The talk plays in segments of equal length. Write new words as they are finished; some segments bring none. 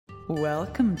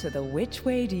Welcome to the Which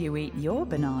Way Do You Eat Your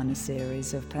Banana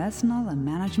series of personal and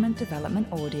management development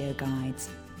audio guides.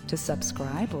 To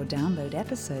subscribe or download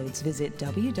episodes, visit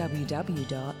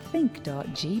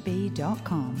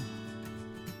www.think.gb.com.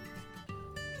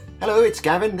 Hello, it's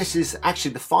Gavin. This is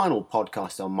actually the final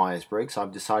podcast on Myers-Briggs.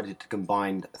 I've decided to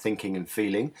combine thinking and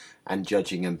feeling and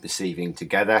judging and perceiving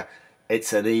together.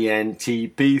 It's an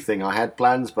ENTP thing. I had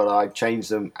plans, but I changed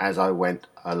them as I went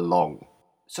along.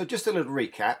 So just a little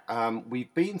recap.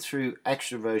 We've been through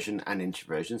extroversion and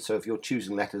introversion. So if you're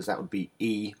choosing letters, that would be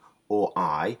E or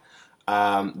I.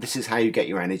 This is how you get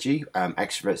your energy.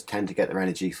 Extroverts tend to get their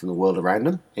energy from the world around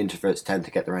them. Introverts tend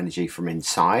to get their energy from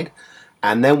inside.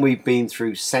 And then we've been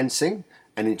through sensing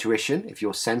and intuition. If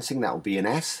you're sensing, that will be an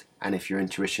S. And if you're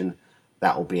intuition,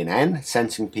 that will be an N.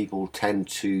 Sensing people tend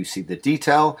to see the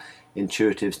detail.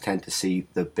 Intuitives tend to see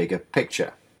the bigger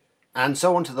picture. And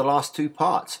so on to the last two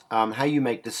parts. How you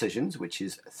make decisions, which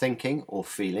is thinking or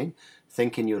feeling.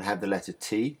 Thinking, you'll have the letter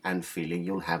T, and feeling,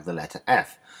 you'll have the letter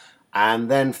F. And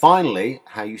then finally,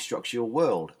 how you structure your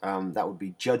world. That would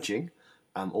be judging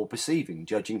or perceiving.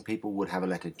 Judging people would have a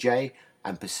letter J,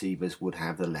 and perceivers would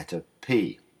have the letter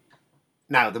P.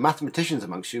 Now, the mathematicians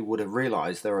amongst you would have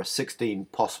realized there are 16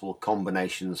 possible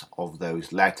combinations of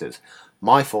those letters.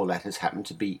 My four letters happen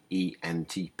to be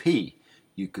ENTP.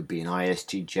 You could be an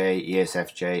ISTJ,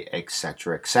 ESFJ,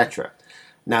 etc., etc.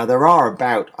 Now, there are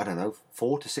about,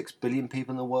 4 to 6 billion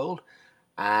people in the world,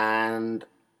 and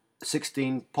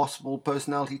 16 possible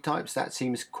personality types. That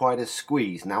seems quite a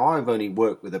squeeze. Now, I've only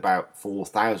worked with about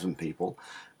 4,000 people,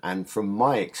 and from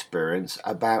my experience,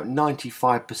 about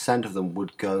 95% of them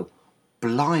would go,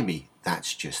 blimey,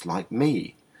 that's just like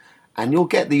me. And you'll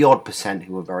get the odd percent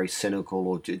who are very cynical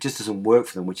or it just doesn't work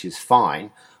for them, which is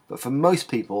fine. But for most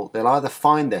people, they'll either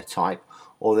find their type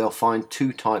or they'll find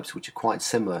two types which are quite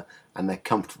similar and they're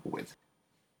comfortable with.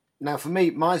 Now, for me,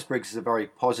 Myers-Briggs is a very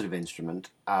positive instrument.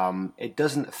 It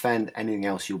doesn't offend anything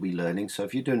else you'll be learning. So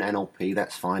if you're doing NLP,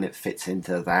 that's fine. It fits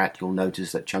into that. You'll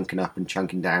notice that chunking up and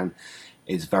chunking down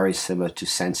is very similar to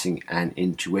sensing and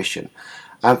intuition.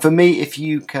 For me, if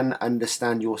you can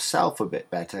understand yourself a bit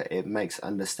better, it makes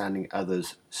understanding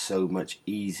others so much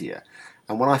easier.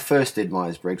 And when I first did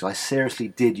Myers-Briggs, I seriously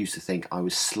did used to think I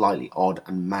was slightly odd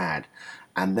and mad.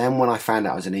 And then when I found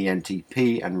out I was an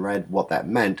ENTP and read what that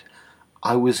meant,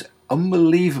 I was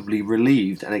unbelievably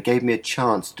relieved, and it gave me a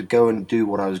chance to go and do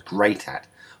what I was great at,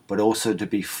 but also to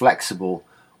be flexible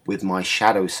with my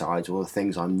shadow sides or the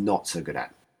things I'm not so good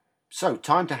at. So,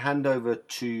 time to hand over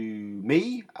to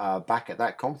me back at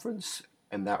that conference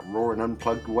in that raw and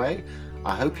unplugged way.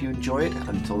 I hope you enjoy it.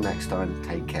 Until next time,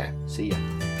 take care. See ya.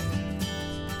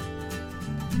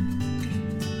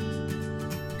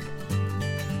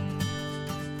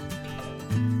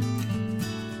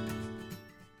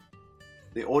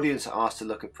 The audience are asked to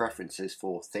look at preferences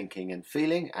for thinking and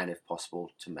feeling, and if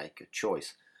possible, to make a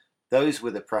choice. Those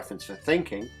with a preference for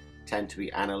thinking tend to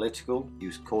be analytical,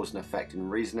 use cause and effect in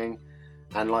reasoning,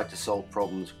 and like to solve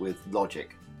problems with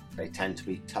logic. They tend to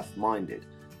be tough-minded.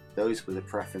 Those with a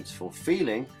preference for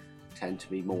feeling tend to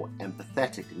be more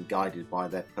empathetic and guided by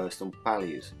their personal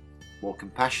values, more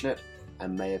compassionate,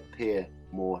 and may appear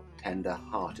more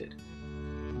tender-hearted.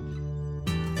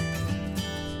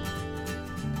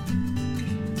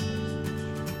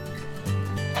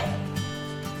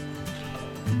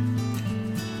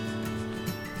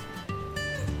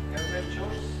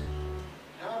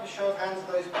 Show of hands of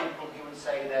those people who would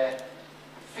say they're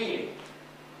feeling.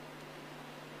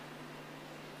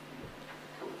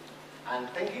 Cool. And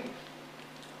thinking?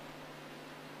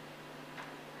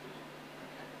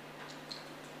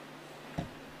 Okay.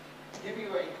 Give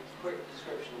you a quick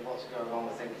description of what's going on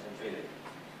with thinking and feeling.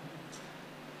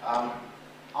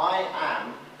 I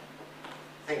am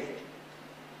thinking.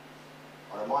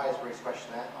 On a Myers-Briggs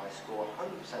questionnaire, I score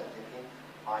 100% thinking.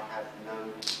 I have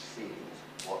no feelings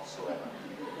whatsoever.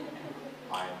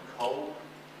 I am cold,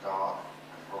 dark,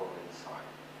 and horrible inside.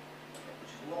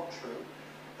 Which is not true,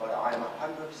 but I am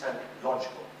 100%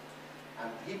 logical.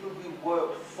 And people who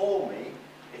worked for me,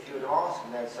 if you would ask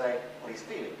them, they'd say, well, he's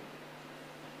feeling.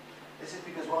 This is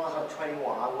because when I was like 21,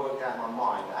 I worked out in my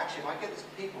mind that actually if I get this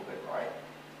people bit right,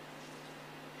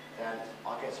 then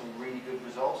I'll get some really good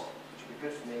results, which will be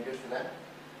good for me and good for them,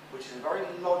 which is a very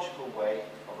logical way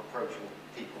of approaching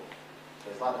people.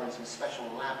 So it's like they're in some special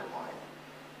lab of mine,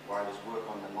 where I just work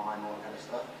on the mind and all that kind of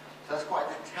stuff. So that's quite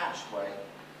a detached way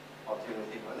of dealing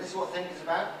with people. And this is what thinking is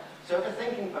about. So if a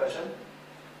thinking person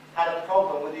had a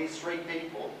problem with these three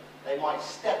people, they might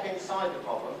step inside the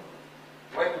problem,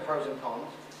 weigh the pros and cons,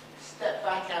 step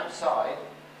back outside,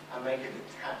 and make a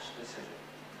detached decision.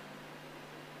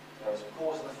 So it's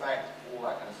cause and effect, all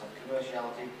that kind of stuff.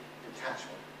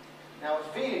 detachment. Now, a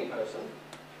feeling person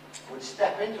would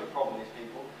step into a problem with these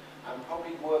people and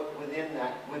probably work within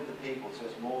that with the people, so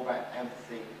it's more about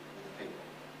empathy with the people.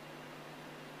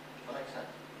 Does that make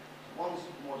sense? One's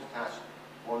more detached,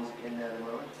 one's in there at the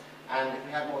moment. And if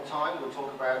we had more time, we'll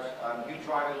talk about you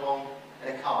driving along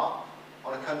in a car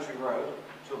on a country road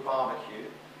to a barbecue,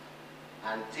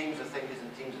 and teams of thinkers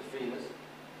and teams of feelers,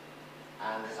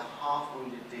 and there's a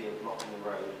half-wounded deer blocking the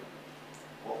road.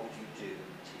 What would you do?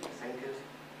 Team of thinkers,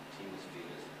 team of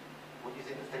feelers. What do you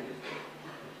think the thinkers do?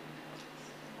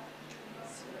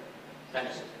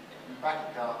 Venison. Back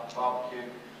in the car, barbecue.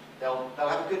 They'll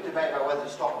have a good debate about whether to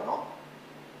stop or not.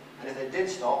 And if they did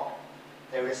stop,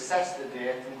 they would assess the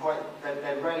deer from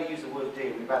they rarely use the word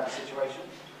deer about the situation.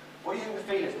 What do you think the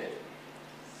feelers did?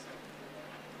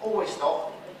 Always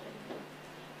stop.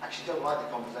 Actually don't like the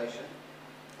conversation,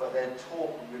 but they're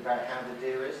talking about how the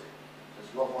deer is. So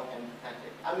it's a lot more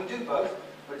empathetic. And we do both,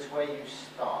 but it's where you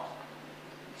start.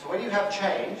 So when you have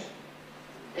change,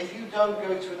 if you don't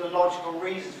go through the logical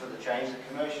reasons for the change,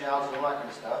 the commerciality and all that kind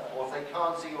of stuff, or if they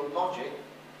can't see your logic,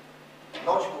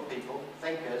 logical people,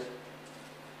 thinkers,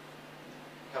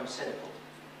 become cynical.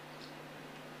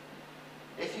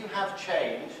 If you have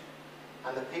change,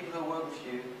 and the people who work with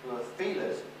you, who are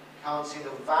feelers, can't see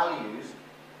the values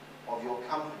of your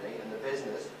company and the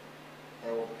business,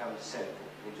 they will become cynical.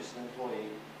 You're just an employee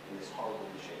in this horrible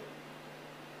machine.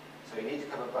 So you need to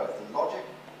cover both the logic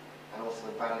and also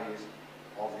the values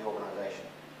of the organisation.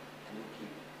 And you keep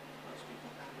most people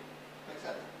happy. Makes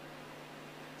sense?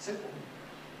 Simple.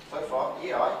 So far, EI,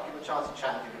 give them a chance to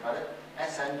chat and think about it.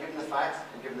 SN, give them the facts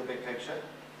and give them the big picture.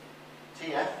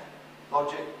 TF,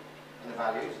 logic and the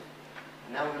values.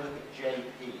 And now we're going to look at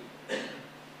JP.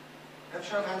 Let's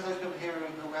show of hands those people here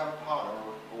who have a partner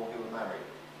or who are married.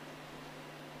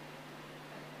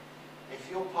 If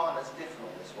your partner's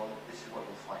different on this one, this is what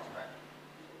you'll fight about.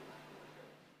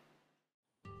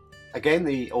 Again,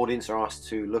 the audience are asked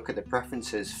to look at the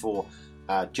preferences for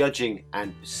judging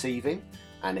and perceiving,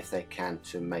 and if they can,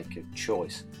 to make a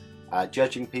choice.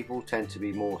 Judging people tend to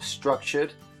be more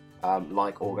structured,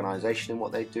 like organisation in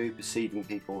what they do. Perceiving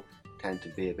people tend to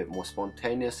be a bit more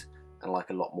spontaneous and like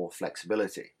a lot more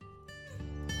flexibility.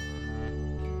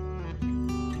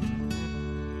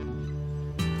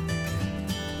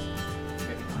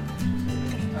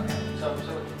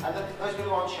 And those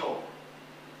people aren't sure.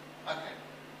 Okay.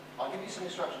 I'll give you some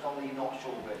instructions on the not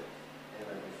sure bit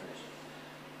when we finish.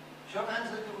 Show of hands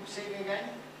that people perceiving again.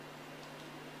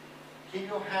 Keep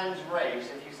your hands raised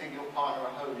if you think your partner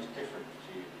at home is different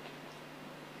to you.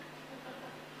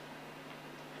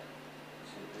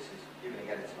 This is you're going to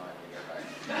get it tonight when you go back.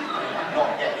 Not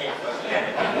get here, but get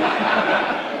it.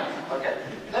 Okay.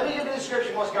 Let me give you a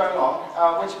description of what's going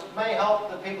on, which may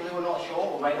help the people who are not sure,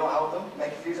 or may not help them, may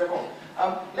confuse everyone.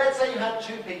 Let's say you had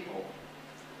two people,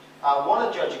 one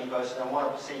a judging person and one a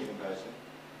perceiving person,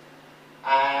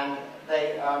 and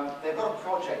they've got a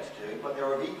project to do, but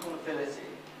they're of equal ability,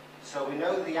 so we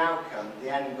know the outcome, the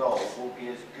end goal, will be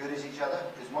as good as each other,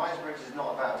 because Myers-Briggs is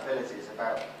not about ability, it's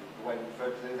about the way we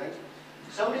prefer to do things.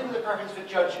 Somebody with a preference for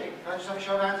judging, can I just have a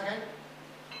show of hands again?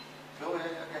 Cool,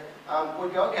 okay. We'll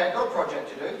go, okay, I've got a project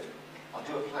to do, I'll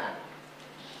do a plan.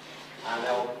 And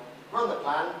they'll run the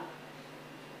plan,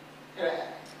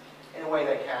 in a way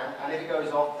they can, and if it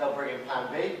goes off, they'll bring in plan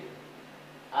B,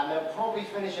 and they'll probably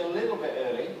finish a little bit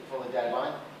early for the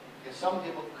deadline, because some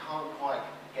people can't quite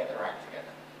get their act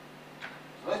together.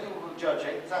 So those people who are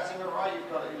judging, does that seem right? You've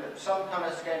got some kind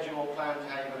of schedule or plan to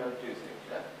how you're going to do things,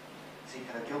 yeah? See,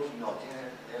 kind of guilty nod,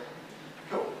 yeah.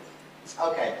 Cool.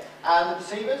 Okay, and the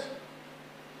perceivers?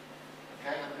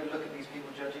 Okay, have a good look at these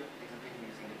people judging. These are people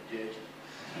you think are dirty.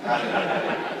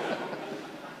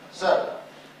 So,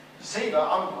 perceiver,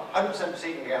 I'm 100%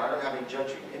 perceiving again. I don't have any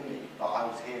judging in me, but I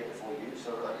was here before you,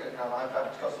 so I've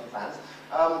got some plans.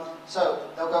 So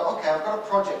they'll go, okay, I've got a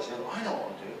project to do. I know what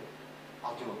I'll do.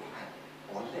 I'll do a plan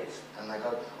or a list, and they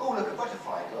go, oh look, a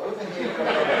butterfly. Go over here.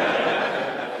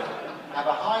 Have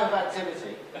a hive of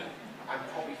activity, and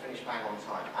probably finish bang on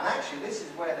time. And actually, this is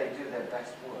where they do their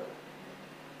best work.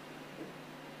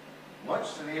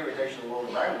 Much to the irritation of the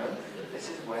world around them, this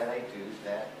is where they do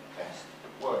their best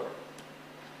work.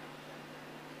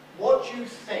 What do you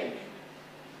think,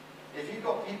 if you've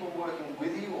got people working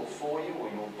with you or for you, or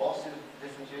your boss is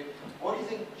different to you, what do you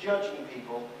think judging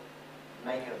people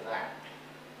make of that?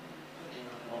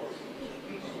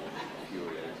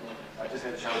 I just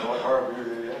had a chance to horrible.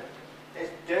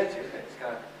 It's dirty, isn't it? It's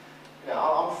kind of,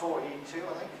 I'm 42,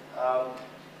 I think.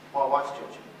 My wife's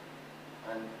judging.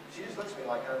 And she just looks at me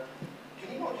like,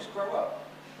 can you not just grow up?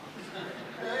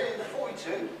 You're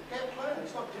 42, get a plan,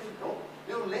 it's not difficult.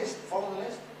 Little list, follow the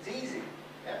list, it's easy.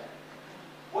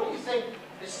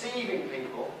 deceiving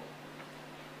people,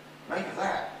 make of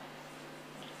that.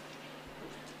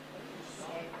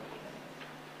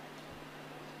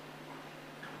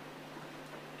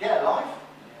 Get a life.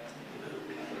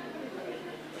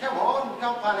 Come on, you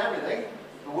can't plan everything.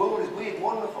 The world is weird and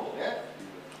wonderful, yeah?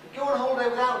 Go on holiday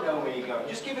without knowing where you're going.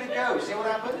 Just give it a go, see what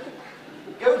happens?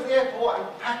 Go to the airport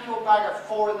and pack your bag at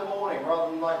 4 in the morning rather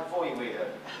than the night before you leave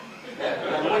it.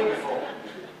 Yeah, or the week before.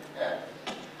 Yeah.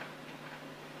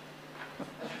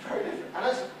 That's very different. And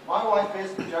as my wife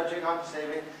is judging, I'm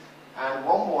deceiving, and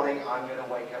one morning I'm going to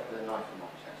wake up with a knife in my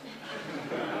chest.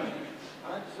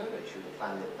 I deserve it. Should have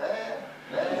planned it there.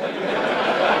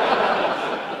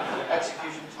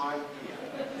 Execution time here.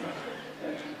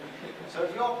 So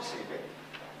if you're perceiving,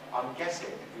 I'm guessing,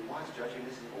 if your wife's judging,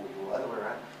 this is, or the other way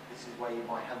around, this is where you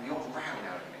might have the odd round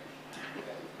out of it.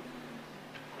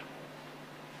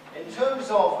 In terms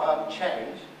of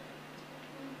change,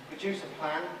 produce a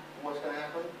plan for what's going to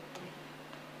happen,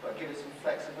 but give it some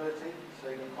flexibility so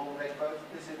you can accommodate both.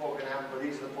 This is what we're going to happen, but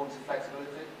these are the points of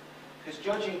flexibility. Because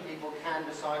judging people can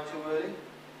decide too early,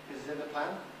 because it's in the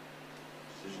plan.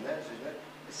 Decision there, decision there.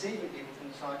 Deceiving people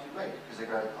can decide too late, because they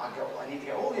go, I need to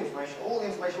get all the information,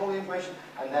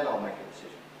 and then I'll make a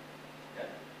decision.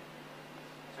 Okay?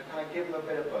 So kind of give them a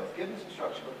bit of both. Give them some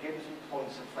structure, but give them some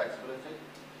points of flexibility.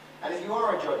 And if you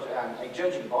are a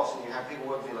judging boss, and you have people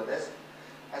working like this,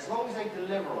 as long as they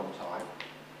deliver on time,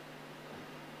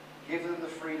 give them the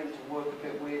freedom to work a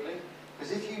bit weirdly.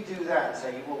 Because if you do that and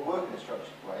say you will work in a structured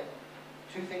way,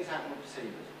 two things happen with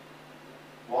perceivers.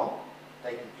 One,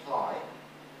 they comply,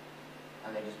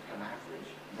 and they just become average,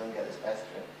 and don't get this best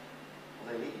bit,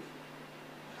 or they leave.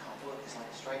 It can't work, it's like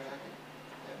a straight jacket.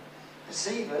 Yeah.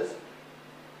 Perceivers,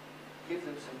 give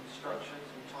them some structure,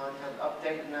 some time to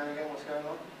update them now and again what's going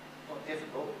on. Not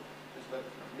difficult, just like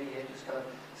me here, just kind of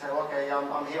say, okay,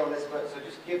 I'm here on this, but so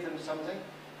just give them something.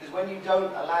 Because when you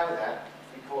don't allow that,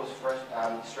 you cause stress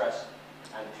and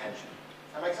tension.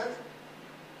 Does that make sense?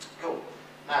 Cool.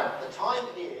 Now, the time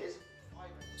is...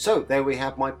 So, there we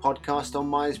have my podcast on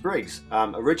Myers-Briggs.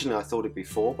 Originally I thought it'd be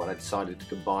 4, but I decided to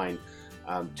combine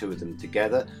 2 of them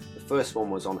together. The first one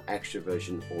was on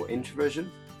extroversion or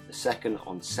introversion, the second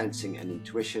on sensing and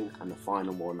intuition, and the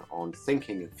final one on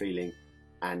thinking and feeling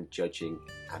and judging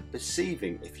and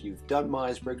perceiving. If you've done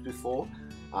Myers-Briggs before,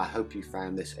 I hope you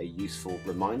found this a useful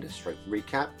reminder, stroke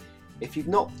recap. If you've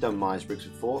not done Myers-Briggs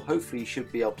before, hopefully you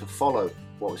should be able to follow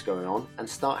what was going on and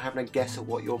start having a guess at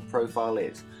what your profile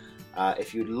is.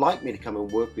 If you'd like me to come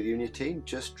and work with you and your team,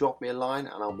 just drop me a line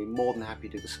and I'll be more than happy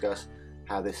to discuss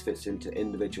how this fits into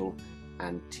individual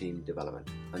and team development.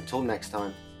 Until next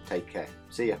time, take care.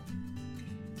 See ya.